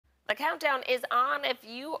The countdown is on. If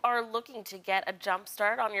you are looking to get a jump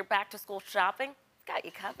start on your back-to-school shopping, got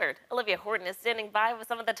you covered. Olivia Horton is standing by with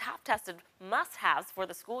some of the top-tested must-haves for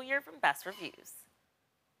the school year from Best Reviews.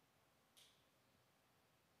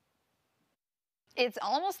 It's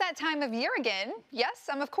almost that time of year again. Yes,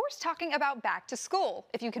 I'm of course talking about back to school,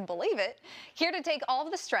 if you can believe it. Here to take all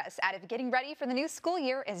of the stress out of getting ready for the new school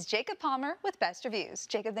year is Jacob Palmer with Best Reviews.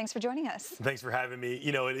 Jacob, thanks for joining us. Thanks for having me.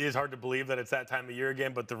 You know, it is hard to believe that it's that time of year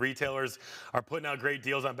again, but the retailers are putting out great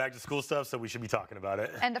deals on back to school stuff, so we should be talking about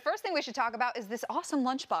it. And the first thing we should talk about is this awesome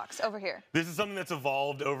lunchbox over here. This is something that's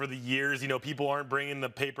evolved over the years. You know, people aren't bringing the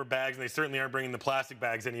paper bags, and they certainly aren't bringing the plastic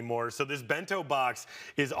bags anymore. So this bento box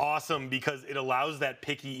is awesome because it allows that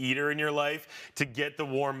picky eater in your life to get the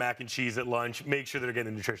warm mac and cheese at lunch, make sure they're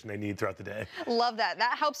getting the nutrition they need throughout the day. Love that.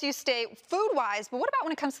 That helps you stay food-wise, but what about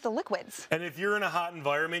when it comes to the liquids? And if you're in a hot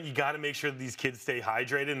environment, you got to make sure that these kids stay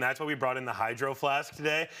hydrated, and that's why we brought in the Hydro Flask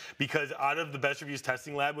today, because out of the Best Reviews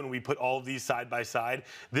testing lab, when we put all of these side by side,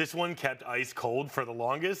 this one kept ice cold for the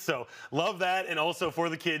longest, so love that. And also for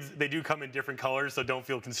the kids, they do come in different colors, so don't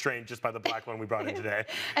feel constrained just by the black one we brought in today.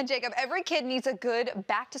 And Jacob, every kid needs a good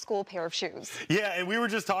back-to-school pair of shoes. Yeah, and we were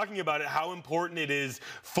just talking about it, how important it is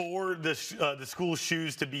for the school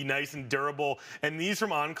shoes to be nice and durable. And these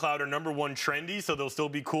from OnCloud are #1 trendy, so they'll still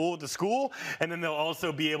be cool at the school. And then they'll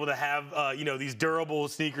also be able to have, you know, these durable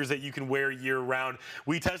sneakers that you can wear year round.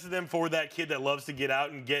 We tested them for that kid that loves to get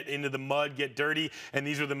out and get into the mud, get dirty, and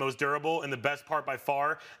these are the most durable. And the best part by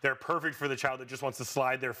far, they're perfect for the child that just wants to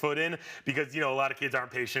slide their foot in, because, you know, a lot of kids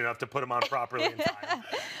aren't patient enough to put them on properly in time.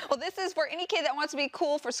 Well, this is for any kid that wants to be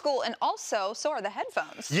cool for school, and also so are the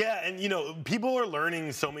headphones. Yeah, and you know, people are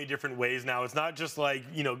learning so many different ways now. It's not just like,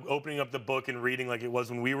 you know, opening up the book and reading like it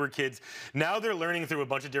was when we were kids. Now they're learning through a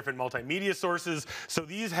bunch of different multimedia sources. So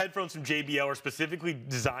these headphones from JBL are specifically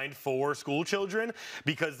designed for school children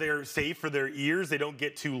because they're safe for their ears. They don't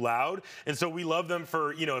get too loud. And so we love them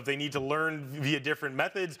for, you know, if they need to learn via different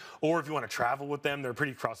methods, or if you want to travel with them, they're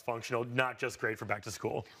pretty cross-functional, not just great for back to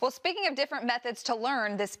school. Well, speaking of different methods to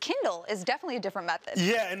learn, this Kindle is definitely a different method.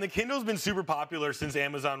 Yeah, and the Kindle's been super popular since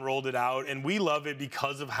Amazon rolled it out, and we love it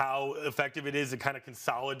because of how effective it is at kind of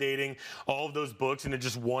consolidating all of those books into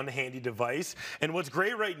just one handy device. And what's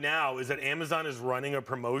great right now is that Amazon is running a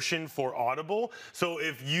promotion for Audible. So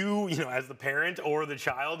if you know, as the parent or the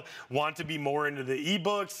child, want to be more into the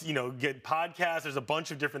ebooks, you know, get podcasts, there's a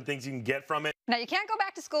bunch of different things you can get from it. Now, you can't go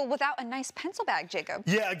back to school without a nice pencil bag, Jacob.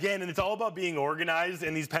 Yeah, again, and it's all about being organized,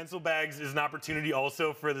 and these pencil bags is an opportunity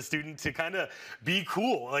also for the student to kind of be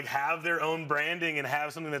cool, like have their own branding and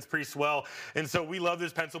have something that's pretty swell. And so we love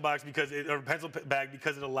this pencil bag because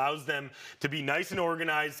it allows them to be nice and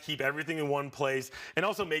organized, keep everything in one place, and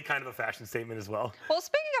also make kind of a fashion statement as well. Well,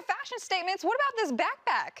 speaking of fashion statements, what about this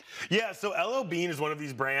backpack? Yeah, so LL Bean is one of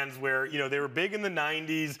these brands where, you know, they were big in the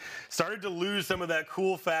 90s, started to lose some of that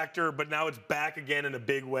cool factor, but now it's back again in a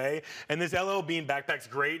big way. And this LL Bean backpack's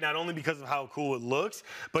great, not only because of how cool it looks,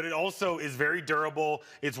 but it also is very durable.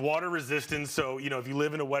 It's water resistant, so, you know, if you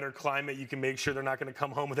live in a wetter climate, you can make sure they're not going to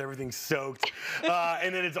come home with everything soaked.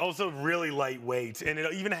 And then it's also really lightweight. And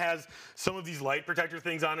it even has some of these light protector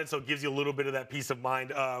things on it, so it gives you a little bit of that peace of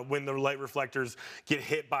mind. When the light reflectors get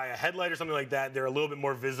hit by a headlight or something like that, they're a little bit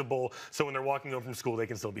more visible, so when they're walking home from school, they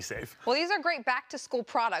can still be safe. Well, these are great back-to-school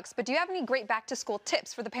products, but do you have any great back-to-school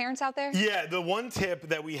tips for the parents out there? Yeah, the one tip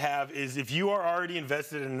that we have is if you are already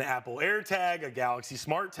invested in an Apple AirTag, a Galaxy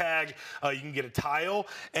Smart Tag, you can get a Tile.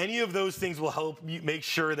 Any of those things will help you make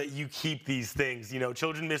sure that you keep these things. You know,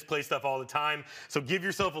 children misplace stuff all the time, so give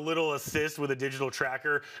yourself a little assist with a digital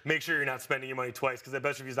tracker. Make sure you're not spending your money twice, because at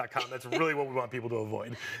bestreviews.com, that's really what we want people to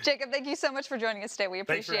avoid. Jacob, thank you so much for joining us today. We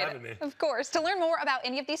appreciate it. Thanks for having me. Of course. To learn more about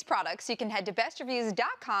any of these products, you can head to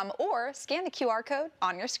bestreviews.com or scan the QR code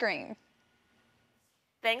on your screen.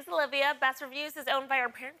 Thanks, Olivia. Best Reviews is owned by our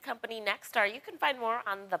parent company, Nexstar. You can find more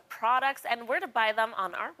on the products and where to buy them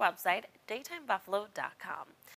on our website, daytimebuffalo.com.